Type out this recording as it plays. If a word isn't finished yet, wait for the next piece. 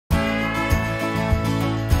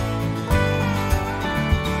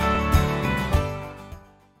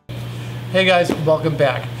Hey guys, welcome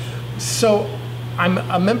back. So I'm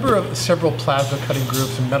a member of several plasma cutting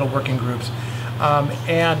groups and metalworking groups,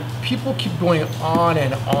 and people keep going on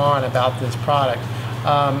and on about this product,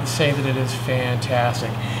 saying that it is fantastic.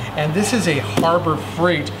 And this is a Harbor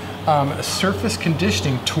Freight surface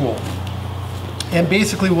conditioning tool. And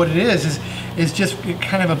basically what it is just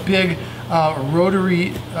kind of a big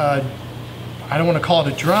rotary, I don't want to call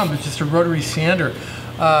it a drum, it's just a rotary sander.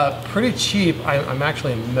 Pretty cheap. I'm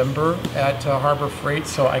actually a member at Harbor Freight,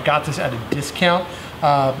 so I got this at a discount.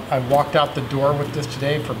 I walked out the door with this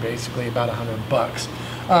today for basically about $100.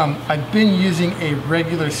 I've been using a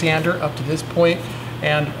regular sander up to this point,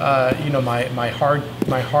 and you know, my hard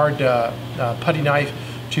putty knife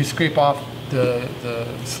to scrape off the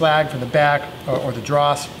slag from the back or the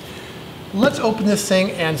dross. Let's open this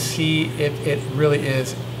thing and see if it really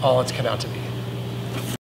is all it's cut out to be.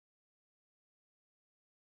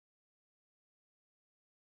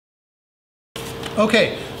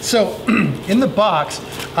 Okay, so in the box,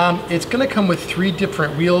 it's going to come with 3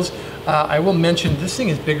 different wheels. I will mention this thing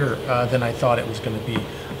is bigger than I thought it was going to be.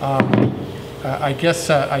 I guess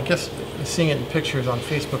seeing it in pictures on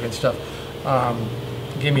Facebook and stuff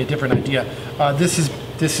gave me a different idea. This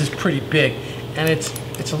is pretty big, and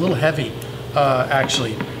it's a little heavy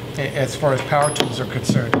actually, as far as power tools are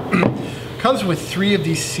concerned. Comes with 3 of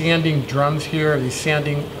these sanding drums here, these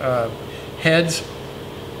sanding heads.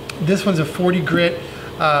 This one's a 40 grit,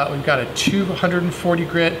 we've got a 240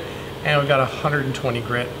 grit, and we've got a 120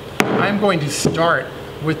 grit. I'm going to start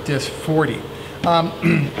with this 40.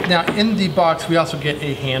 Now in the box we also get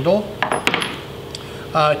a handle,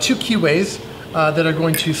 2 keyways that are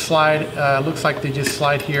going to slide, looks like they just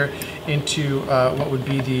slide here into what would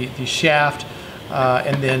be the shaft,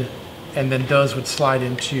 and then those would slide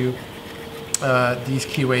into these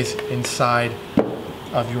keyways inside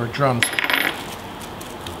of your drums.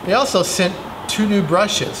 They also sent 2 new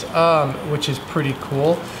brushes, which is pretty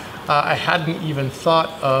cool. I hadn't even thought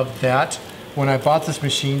of that when I bought this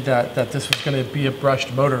machine, that this was going to be a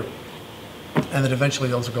brushed motor and that eventually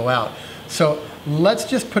those will go out. So let's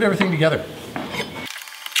just put everything together.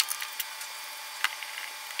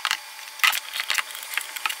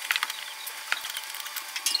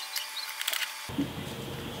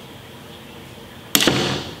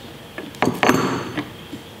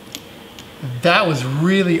 That was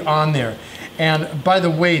really on there. And by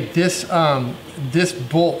the way, this this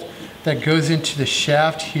bolt that goes into the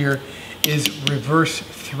shaft here is reverse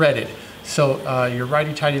threaded. So your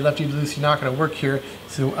righty-tighty, lefty-loosey not going to work here.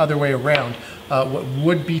 It's the other way around. What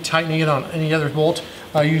would be tightening it on any other bolt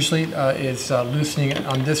usually is loosening it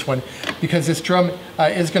on this one, because this drum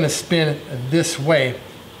is going to spin this way,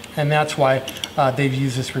 and that's why they've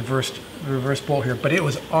used this reverse bolt here. But it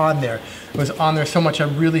was on there. It was on there so much I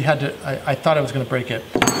really had to, I thought I was going to break it.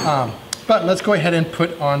 But let's go ahead and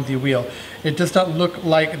put on the wheel. It does not look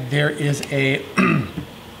like there is a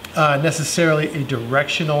necessarily a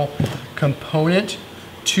directional component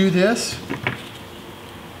to this.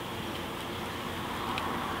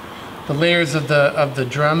 The layers of the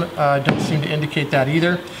drum don't seem to indicate that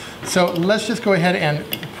either. So let's just go ahead and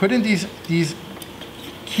put in these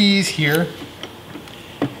keys here,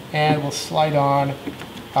 and we'll slide on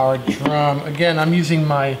our drum. Again, I'm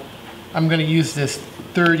going to use this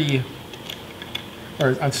 40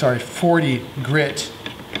 grit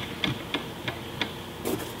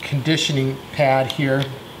conditioning pad here.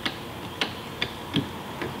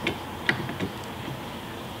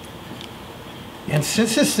 And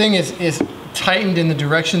since this thing is tightened in the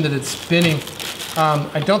direction that it's spinning,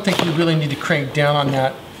 I don't think you really need to crank down on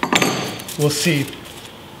that. We'll see.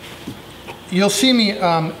 You'll see me in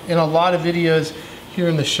a lot of videos here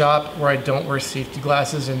in the shop where I don't wear safety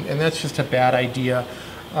glasses, and that's just a bad idea.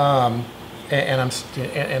 And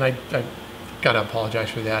I gotta apologize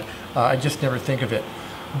for that. I just never think of it.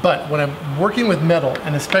 But when I'm working with metal,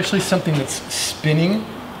 and especially something that's spinning,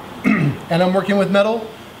 and I'm working with metal,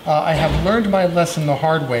 I have learned my lesson the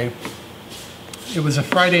hard way. It was a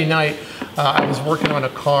Friday night. I was working on a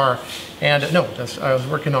car, and I was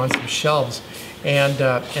working on some shelves, and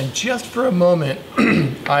just for a moment,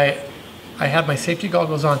 I had my safety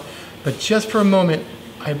goggles on, but just for a moment,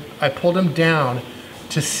 I pulled them down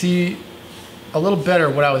to see a little better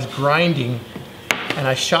what I was grinding, and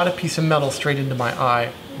I shot a piece of metal straight into my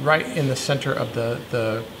eye, right in the center of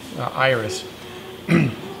the iris.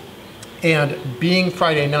 And being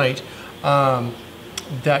Friday night,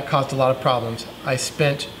 that caused a lot of problems. I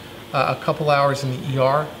spent a couple hours in the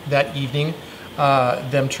ER that evening,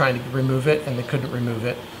 them trying to remove it, and they couldn't remove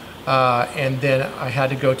it. And then I had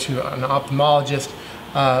to go to an ophthalmologist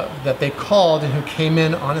that they called and who came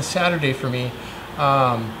in on a Saturday for me.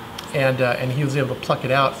 and he was able to pluck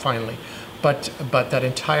it out finally. But that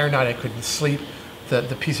entire night I couldn't sleep.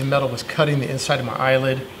 The piece of metal was cutting the inside of my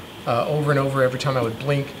eyelid over and over every time I would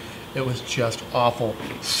blink. It was just awful.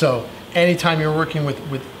 So anytime you're working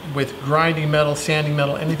with grinding metal, sanding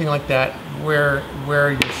metal, anything like that, wear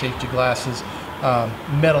your safety glasses.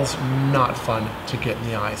 Metal's not fun to get in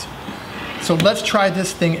the eyes. So let's try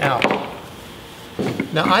this thing out.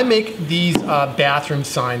 Now I make these bathroom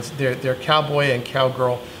signs. They're cowboy and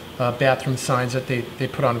cowgirl bathroom signs that they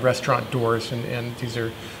put on restaurant doors, and these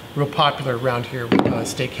are real popular around here with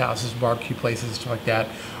steakhouses, barbecue places, stuff like that.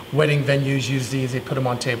 Wedding venues use these, they put them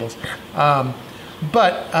on tables.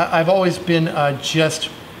 But I've always been just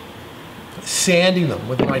sanding them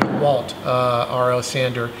with my DeWalt RO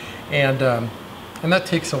sander, and that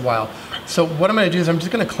takes a while. So what I'm going to do is I'm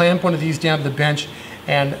just going to clamp one of these down to the bench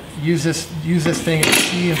and use this thing and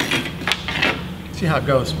see how it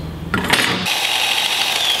goes.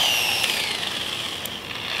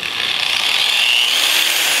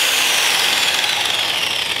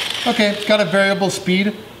 Okay, it's got a variable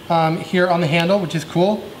speed here on the handle, which is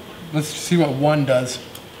cool. Let's see what 1 does.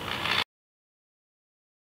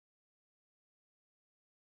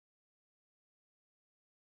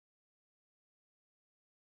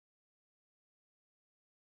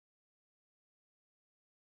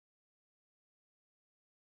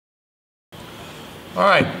 All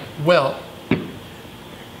right, well,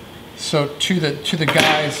 so to the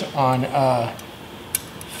guys on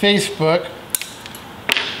Facebook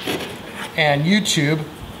and YouTube,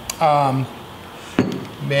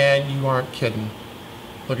 man, you aren't kidding.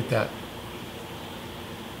 Look at that.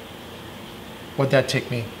 What'd that take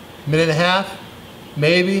me? Minute and a half?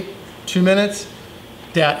 Maybe 2 minutes?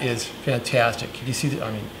 That is fantastic. Can you see that?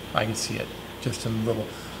 I mean, I can see it. Just a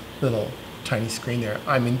little tiny screen there.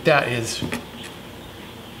 I mean, that is,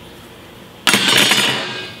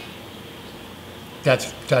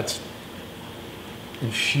 that's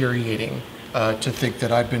infuriating to think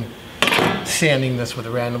that I've been sanding this with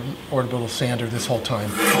a random orbital sander this whole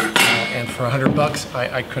time, and for $100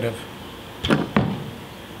 I could have.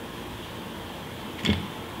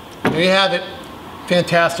 There you have it.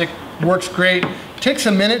 Fantastic. Works great. Takes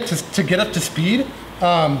a minute to get up to speed,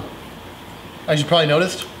 as you probably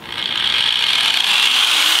noticed.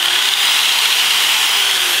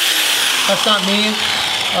 That's not me.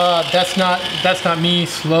 That's not me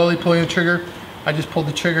slowly pulling the trigger. I just pulled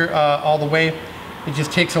the trigger all the way. It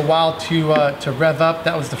just takes a while to rev up.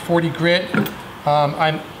 That was the 40 grit.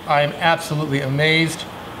 I'm absolutely amazed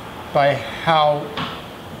by how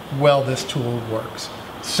well this tool works.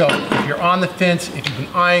 So if you're on the fence, if you've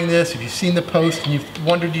been eyeing this, if you've seen the post and you've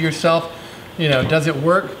wondered to yourself, you know, does it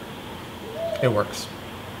work? It works.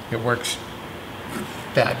 It works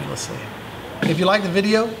fabulously. If you like the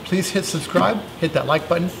video, please hit subscribe, hit that like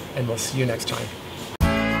button, and we'll see you next time.